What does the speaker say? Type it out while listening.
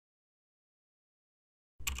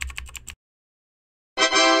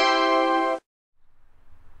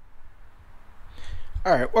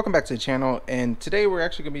Alright, welcome back to the channel, and today we're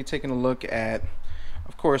actually going to be taking a look at,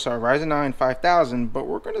 of course, our Ryzen 9 5000, but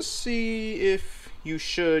we're going to see if you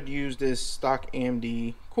should use this stock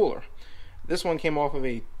AMD cooler. This one came off of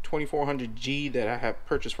a 2400G that I have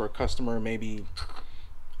purchased for a customer maybe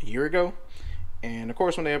a year ago, and of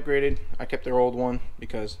course when they upgraded, I kept their old one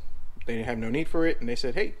because they didn't have no need for it, and they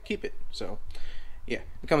said, hey, keep it. So yeah,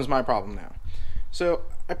 it becomes my problem now. So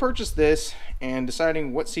I purchased this and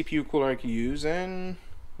deciding what CPU cooler I could use, and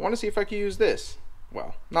want to see if I could use this.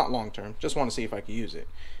 Well, not long term, just want to see if I could use it.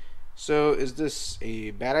 So is this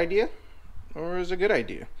a bad idea or is it a good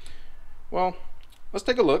idea? Well, let's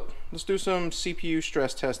take a look. Let's do some CPU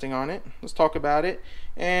stress testing on it. Let's talk about it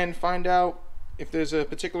and find out if there's a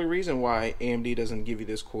particular reason why AMD doesn't give you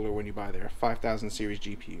this cooler when you buy their 5000 series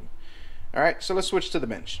GPU. Alright, so let's switch to the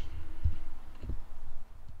bench.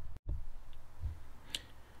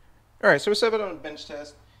 Alright, so we set it on a bench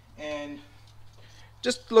test, and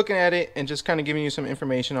just looking at it and just kind of giving you some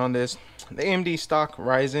information on this. The AMD stock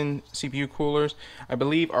Ryzen CPU coolers, I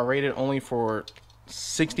believe, are rated only for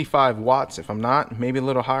 65 watts, if I'm not, maybe a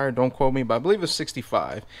little higher, don't quote me, but I believe it's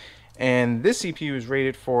 65. And this CPU is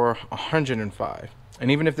rated for 105. And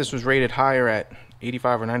even if this was rated higher at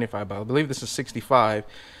 85 or 95, but I believe this is 65,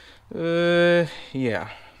 yeah.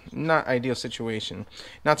 Not ideal situation.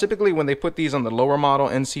 Now typically when they put these on the lower model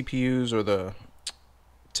end CPUs or the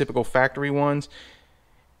typical factory ones,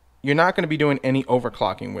 you're not going to be doing any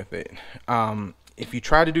overclocking with it. If you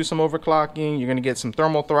try to do some overclocking, you're going to get some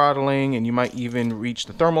thermal throttling, and you might even reach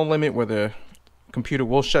the thermal limit where the computer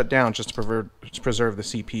will shut down just to preserve the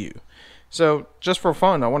CPU. So just for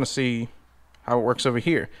fun, I want to see how it works over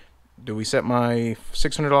here. Do we set my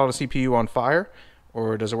 $600 CPU on fire,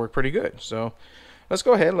 or does it work pretty good? So let's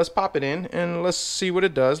go ahead, let's pop it in, and let's see what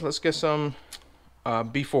it does. Let's get some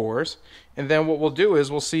B4s, and then what we'll do is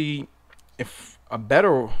we'll see if a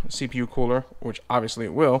better CPU cooler, which obviously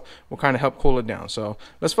it will kind of help cool it down. So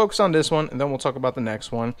let's focus on this one, and then we'll talk about the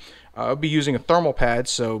next one. I'll be using a thermal pad,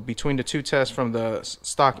 so between the two tests from the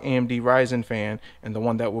stock AMD Ryzen fan and the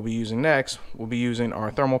one that we'll be using next, we'll be using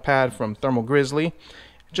our thermal pad from Thermal Grizzly,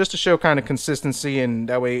 just to show kind of consistency, and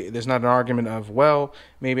that way there's not an argument of, well,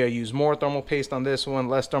 maybe I use more thermal paste on this one,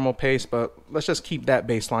 less thermal paste, but let's just keep that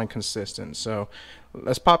baseline consistent. So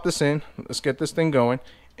let's pop this in, let's get this thing going,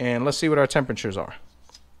 and let's see what our temperatures are.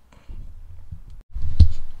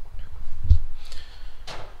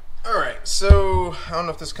 Alright, so I don't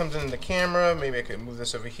know if this comes in the camera, maybe I could move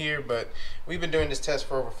this over here, but we've been doing this test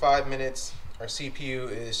for over 5 minutes. Our CPU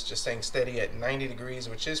is just staying steady at 90 degrees,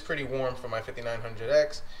 which is pretty warm for my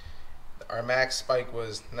 5900X. Our max spike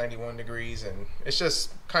was 91 degrees, and it's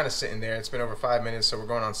just kind of sitting there. It's been over 5 minutes, so we're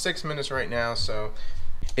going on 6 minutes right now. So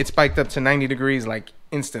it spiked up to 90 degrees like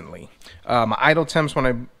instantly. My idle temps when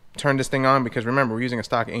I turn this thing on, because remember, we're using a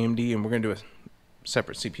stock AMD, and we're going to do a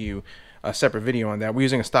separate CPU, a separate video on that. We're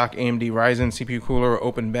using a stock AMD Ryzen CPU cooler,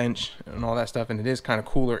 open bench, and all that stuff, and it is kind of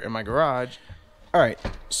cooler in my garage. Alright,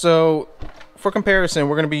 so for comparison,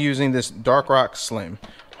 we're going to be using this Dark Rock Slim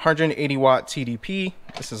 180 watt TDP.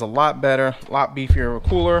 This is a lot better, a lot beefier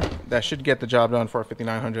cooler that should get the job done for a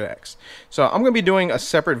 5900X. So I'm going to be doing a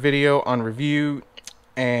separate video on review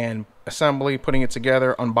and assembly, putting it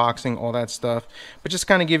together, unboxing, all that stuff. But just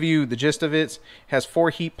kind of give you the gist of it. It has 4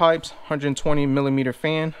 heat pipes, 120 millimeter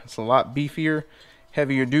fan. It's a lot beefier,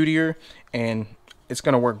 heavier, dutier, and it's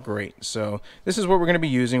going to work great. So this is what we're going to be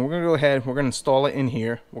using. We're going to go ahead, we're going to install it in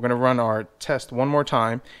here. We're going to run our test one more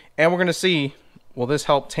time, and we're going to see, will this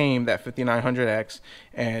help tame that 5900X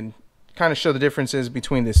and kind of show the differences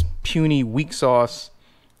between this puny weak sauce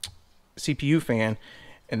CPU fan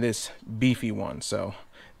and this beefy one. So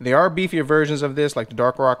there are beefier versions of this, like the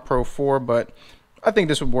Dark Rock Pro 4, but I think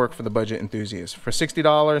this would work for the budget enthusiast. For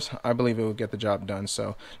 $60, I believe it will get the job done.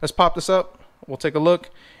 So let's pop this up, we'll take a look,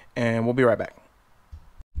 and we'll be right back.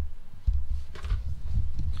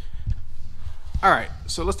 Alright,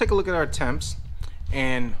 so let's take a look at our temps,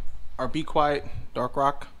 and our Be Quiet Dark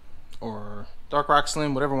Rock, or Dark Rock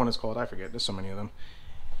Slim, whatever one is called, I forget, there's so many of them,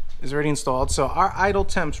 is already installed. So our idle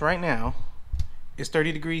temps right now is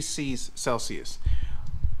 30 degrees Celsius.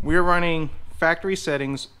 We're running factory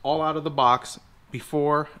settings all out of the box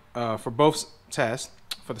before, for both tests,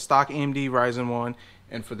 for the stock AMD Ryzen one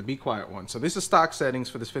and for the Be Quiet one. So this is stock settings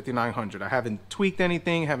for this 5900. I haven't tweaked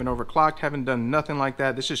anything, haven't overclocked, haven't done nothing like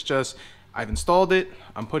that. This is just, I've installed it,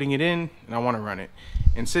 I'm putting it in, and I want to run it.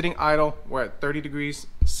 And sitting idle, we're at 30 degrees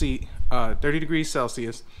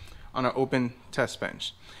Celsius on an open test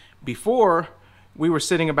bench. Before, we were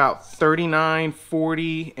sitting about 39,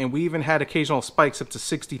 40, and we even had occasional spikes up to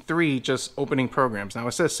 63 just opening programs. Now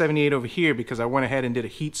it says 78 over here because I went ahead and did a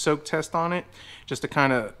heat soak test on it just to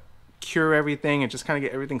kind of cure everything and just kind of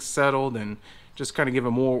get everything settled and just kind of give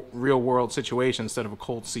a more real world situation instead of a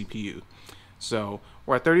cold CPU. So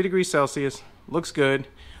we're at 30 degrees Celsius, looks good.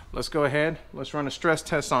 Let's go ahead, let's run a stress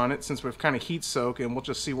test on it since we've kind of heat soaked, and we'll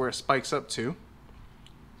just see where it spikes up to.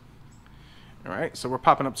 All right, so we're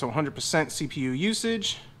popping up to 100% CPU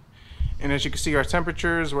usage. And as you can see, our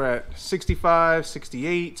temperatures, we're at 65,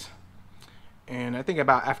 68. And I think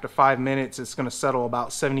about after 5 minutes, it's gonna settle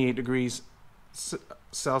about 78 degrees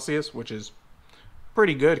Celsius, which is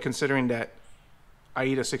pretty good considering that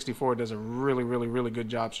AIDA 64 does a really good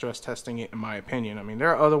job stress testing it, in my opinion. I mean,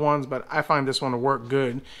 there are other ones, but I find this one to work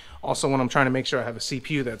good. Also, when I'm trying to make sure I have a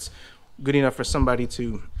CPU that's good enough for somebody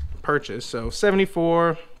to purchase. So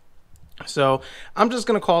 74. So I'm just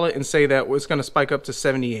gonna call it and say that it's gonna spike up to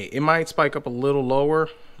 78. It might spike up a little lower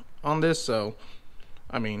on this, so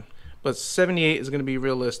I mean, but 78 is gonna be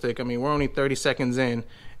realistic. I mean, we're only 30 seconds in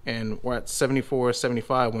and we're at 74,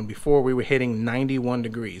 75 when before we were hitting 91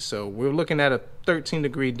 degrees. So we're looking at a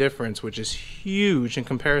 13-degree difference, which is huge in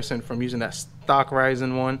comparison from using that stock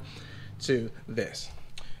Ryzen one to this.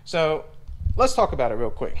 So let's talk about it real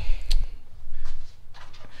quick.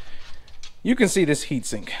 You can see this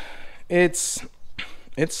heatsink. It's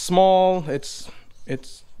small. That's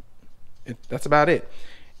about it.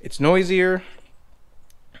 It's noisier.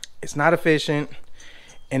 It's not efficient,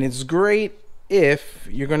 and it's great if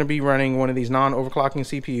you're going to be running one of these non-overclocking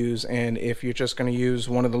CPUs, and if you're just going to use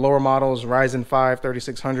one of the lower models, Ryzen 5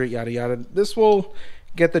 3600, yada yada. This will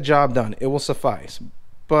get the job done. It will suffice.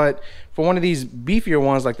 But for one of these beefier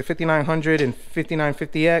ones like the 5900 and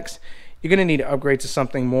 5950X, you're going to need to upgrade to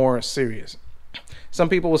something more serious. Some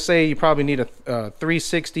people will say you probably need a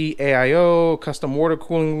 360 AIO, custom water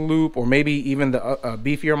cooling loop, or maybe even the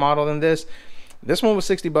beefier model than this. This one was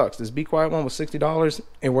 60 bucks. This Be Quiet one was $60.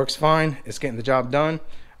 It works fine. It's getting the job done.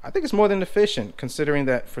 I think it's more than efficient considering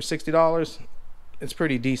that for $60, it's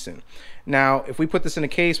pretty decent. Now, if we put this in a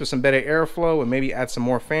case with some better airflow and maybe add some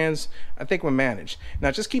more fans, I think we'll manage. Now,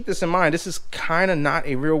 just keep this in mind. This is kind of not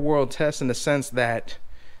a real world test in the sense that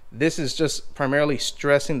this is just primarily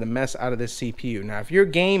stressing the mess out of this CPU. Now, if you're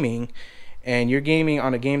gaming and you're gaming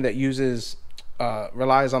on a game that uses,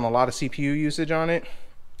 relies on a lot of CPU usage on it,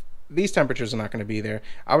 these temperatures are not going to be there.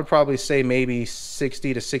 I would probably say maybe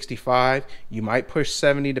 60 to 65. You might push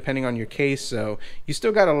 70 depending on your case, so you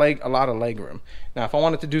still got a lot of leg room. Now, if I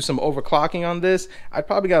wanted to do some overclocking on this, I'd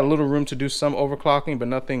probably got a little room to do some overclocking, but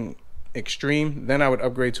nothing extreme. Then I would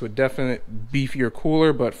upgrade to a definite beefier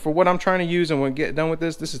cooler, but for what I'm trying to use and when we get done with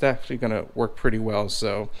this, this is actually going to work pretty well.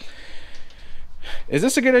 So is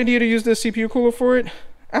this a good idea to use this CPU cooler for it?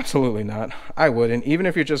 Absolutely not. I wouldn't. Even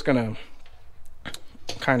if you're just going to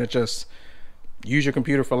kind of just use your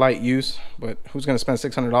computer for light use, but who's going to spend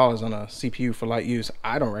 $600 on a CPU for light use?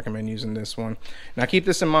 I don't recommend using this one. Now keep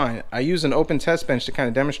this in mind, I use an open test bench to kind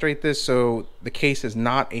of demonstrate this, so the case is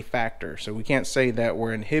not a factor, so we can't say that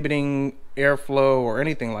we're inhibiting airflow or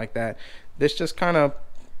anything like that. This just kind of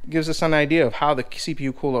gives us an idea of how the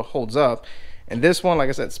CPU cooler holds up. And this one, like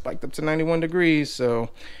I said, spiked up to 91 degrees. So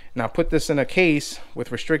now put this in a case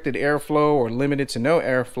with restricted airflow or limited to no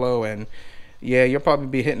airflow, and yeah, you'll probably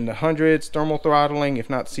be hitting the hundreds, thermal throttling.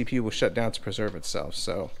 If not, the CPU will shut down to preserve itself.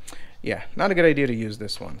 So yeah, not a good idea to use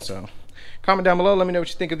this one. So comment down below, let me know what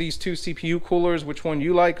you think of these two CPU coolers, which one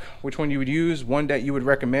you like, which one you would use, one that you would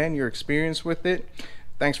recommend, your experience with it.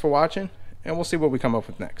 Thanks for watching, and we'll see what we come up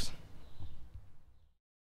with next.